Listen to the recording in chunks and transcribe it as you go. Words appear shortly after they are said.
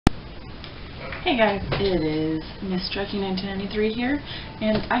Hey guys, it is Miss Jackie 1993 here,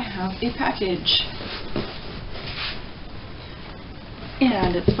 and I have a package.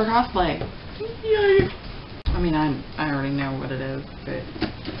 And it's for cosplay. Yay! I mean, I already know what it is, but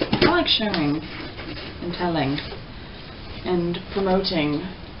I like showing and telling and promoting,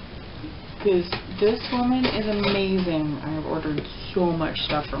 because this woman is amazing. I have ordered so much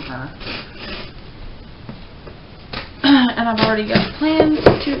stuff from her. And I've already got plans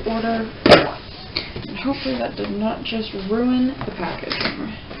to order more. And hopefully that did not just ruin the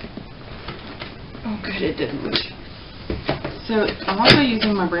packaging. Oh good, it didn't. So I'm also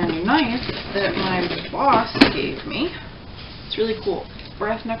using my brand new knife that my boss gave me. It's really cool.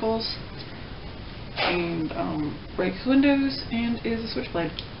 Brass knuckles and breaks windows and is a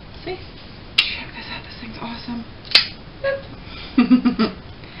switchblade. See? Check this out. This thing's awesome.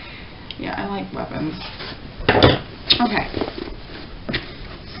 Yeah, I like weapons. Okay,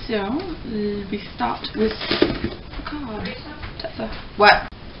 so we stopped with, God, Tessa.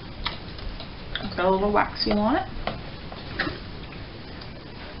 What? I've got a little wax seal on it.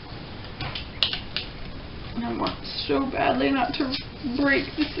 And I want so badly not to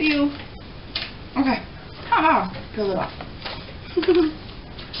break the seal. Okay, haha, peel it off. It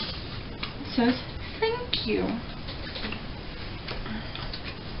says, thank you.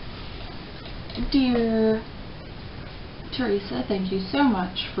 Dear Teresa, thank you so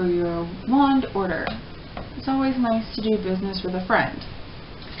much for your wand order. It's always nice to do business with a friend.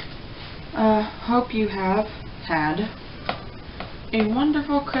 Hope you have had a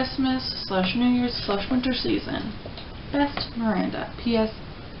wonderful Christmas / New Year's / winter season. Best, Miranda. P.S.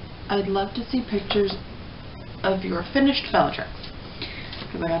 I'd love to see pictures of your finished Bellatrix.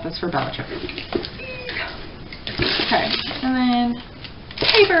 Because I got this for Bellatrix. Okay, and then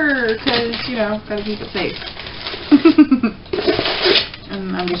paper, because, you know, gotta keep it safe.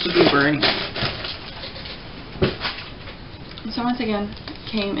 And I'm just a goober anyway. So once again,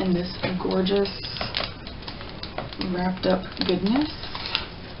 came in this gorgeous wrapped up goodness.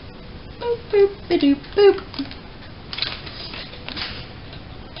 Boop boop ba-doop boop.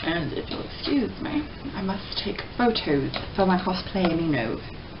 And if you'll excuse me, I must take photos for my cosplay amino.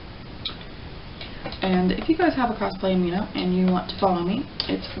 And if you guys have a cosplay amino and you want to follow me,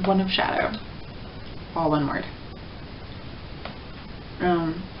 it's One of Shadow. All one word.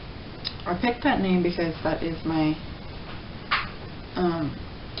 I picked that name because that is my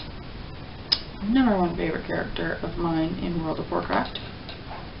 #1 favorite character of mine in World of Warcraft,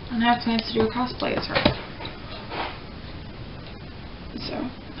 and I have plans to do a cosplay as her. So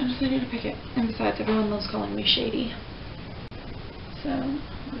I decided to pick it. And besides, everyone loves calling me Shady. So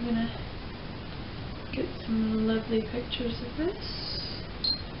we're gonna get some lovely pictures of this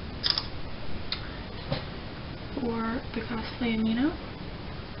for the cosplay amino.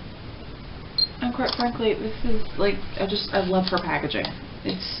 And quite frankly, this is like, I love her packaging.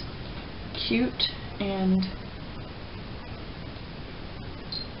 It's cute and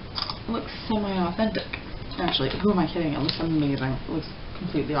looks semi-authentic. Actually, who am I kidding? It looks amazing. It looks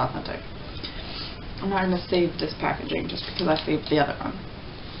completely authentic. I'm not going to save this packaging just because I saved the other one.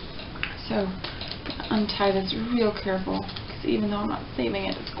 So, untie this real careful, because even though I'm not saving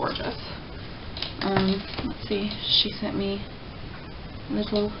it, it's gorgeous. Let's see, she sent me a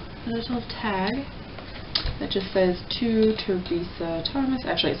little tag that just says to Teresa Thomas.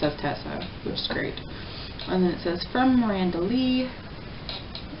 Actually, it says Tessa, which is great. And then it says from Miranda Lee,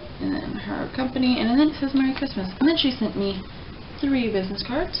 and then her company, and then it says Merry Christmas. And then she sent me 3 business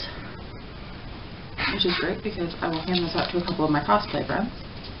cards, which is great because I will hand this out to a couple of my cosplay friends.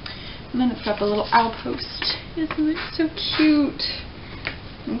 And then it's got the little outpost. Isn't it so cute?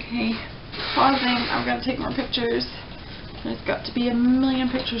 Okay, pausing. I've got to take more pictures. There's got to be a million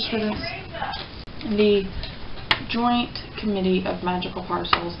pictures for this. The Joint Committee of Magical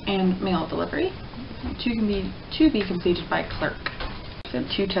Parcels and Mail Delivery. To be completed by clerk. Sent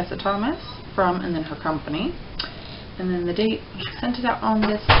to Tessa Thomas from, and then her company. And then the date, sent it out on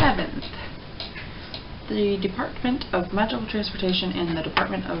the 7th. The Department of Magical Transportation and the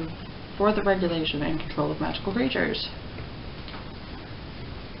Department for the Regulation and Control of Magical Creatures.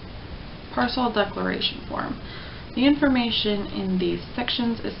 Parcel Declaration Form. The information in these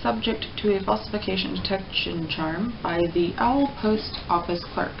sections is subject to a falsification detection charm by the Owl Post Office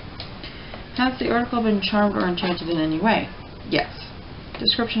Clerk. Has the article been charmed or enchanted in any way? Yes.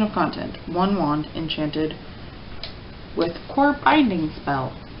 Description of content. 1 wand enchanted with core binding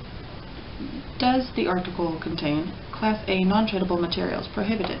spell. Does the article contain Class A non-tradable materials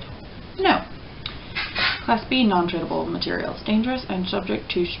prohibited? No. Class B non-tradable materials dangerous and subject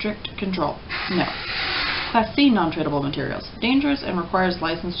to strict control? No. Class C non-tradable materials dangerous and requires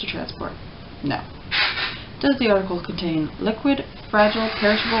license to transport? No. Does the article contain liquid, fragile,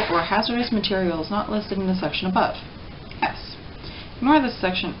 perishable, or hazardous materials not listed in the section above? Yes. Ignore this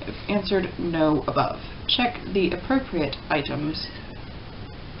section if answered no above. Check the appropriate items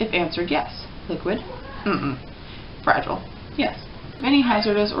if answered yes. Liquid? Mm-mm. Fragile? Yes. Any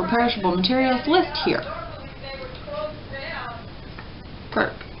hazardous or perishable materials, list here.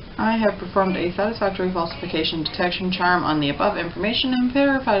 Clerk. I have performed a satisfactory falsification detection charm on the above information and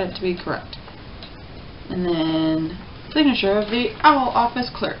verified it to be correct. And then, signature of the OWL office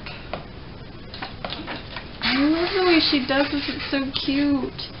clerk. I love the way she does this, it's so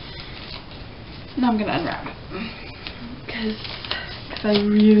cute. Now I'm gonna unwrap it. Because I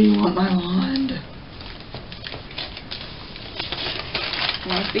really want my wand. I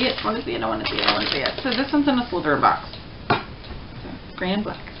want to see it, I want to see it, I want to see it, I want to see it. So this one's in a silver box. So, gray and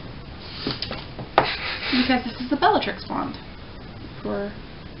black. Because this is a Bellatrix wand for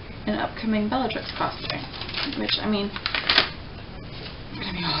an upcoming Bellatrix cosplay, which, I mean, it's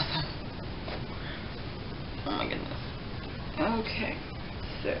gonna be awesome. Oh my goodness. Okay,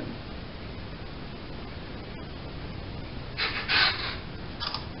 so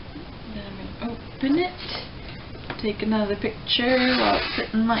then I'm gonna open it, take another picture while it's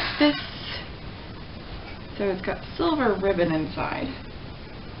sitting like this. So it's got silver ribbon inside.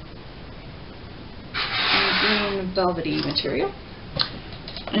 Green velvety material,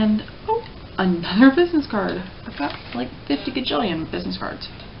 and oh, another business card. I've got like 50 gajillion business cards.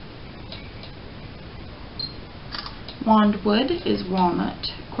 Wand wood is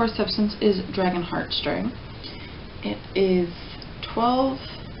walnut. Core substance is dragon heartstring. It is 12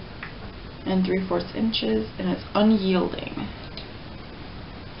 3/4 inches, and it's unyielding.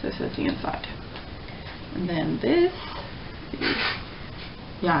 So this is the inside, and then this is.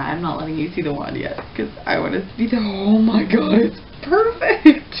 Yeah, I'm not letting you see the wand yet, because I want to see the, oh my god, it's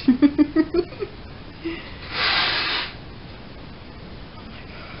perfect!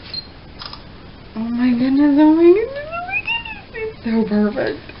 Oh my goodness, oh my goodness, oh my goodness, it's so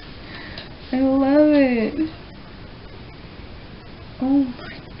perfect. I love it. Oh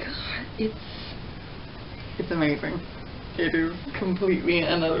my god, it's amazing. It is completely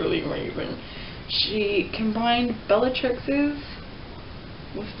and utterly amazing. She combined Bellatrix's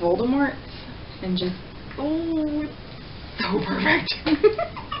with Voldemort's and just, oh, it's so perfect.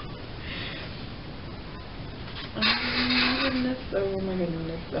 Oh my goodness, oh my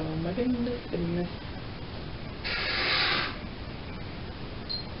goodness, oh my goodness.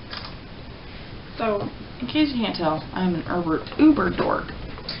 So, in case you can't tell, I'm an uber dork.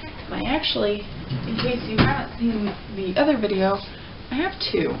 And I actually, in case you haven't seen the other video, I have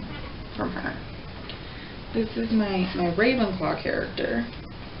two from her. This is my Ravenclaw character.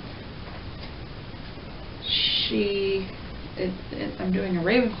 I'm doing a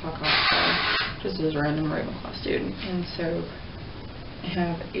Ravenclaw cosplay, just as a random Ravenclaw student, and so I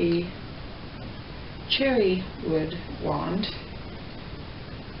have a cherry wood wand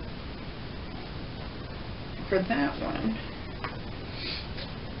for that one.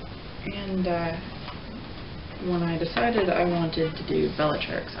 And when I decided I wanted to do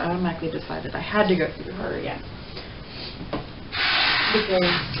Bellatrix, I automatically decided I had to go through her again,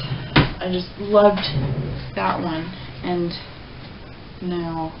 because I just loved that one, and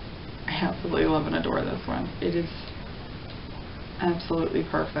now I absolutely love and adore this one. It is absolutely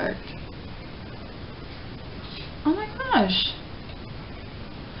perfect. Oh my gosh!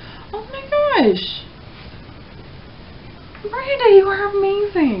 Oh my gosh! Miranda, you are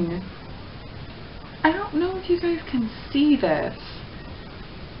amazing! I don't know if you guys can see this,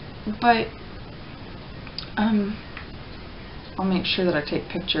 but I'll make sure that I take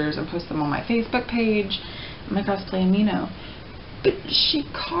pictures and post them on my Facebook page, my cosplay Amino. But she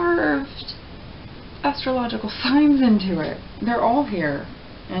carved astrological signs into it. They're all here,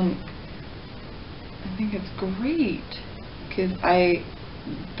 and I think it's great because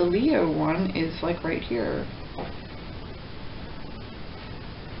the Leo one is like right here.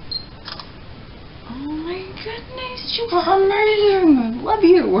 Oh my goodness, you are amazing! I love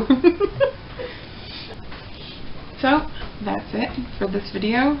you! So, that's it for this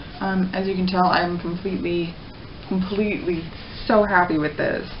video. As you can tell, I'm completely so happy with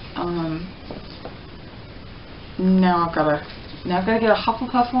this. Now I've got to get a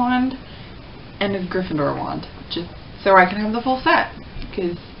Hufflepuff wand and a Gryffindor wand, just so I can have the full set,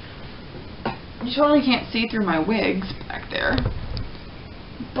 because you totally can't see through my wigs back there.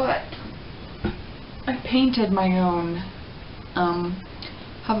 But I painted my own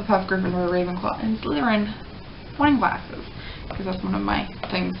Hufflepuff, Gryffindor, Ravenclaw, and Slytherin wine glasses, because that's one of my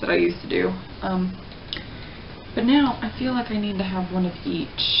things that I used to do. But now I feel like I need to have one of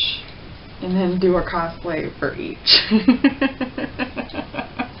each and then do a cosplay for each.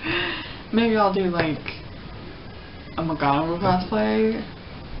 Maybe I'll do like a McGonagall cosplay,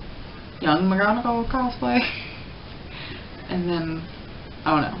 young McGonagall cosplay, and then,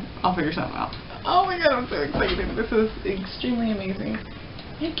 I don't know, I'll figure something out. Oh my god, I'm so excited. This is extremely amazing.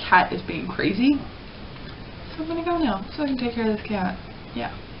 My cat is being crazy, so I'm gonna go now so I can take care of this cat.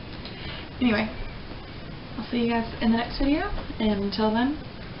 Yeah. Anyway, I'll see you guys in the next video, and until then,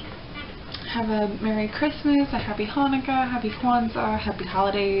 have a Merry Christmas, a Happy Hanukkah, Happy Kwanzaa, Happy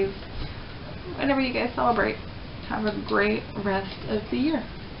Holidays, whatever you guys celebrate. Have a great rest of the year.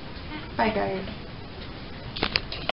 Bye guys.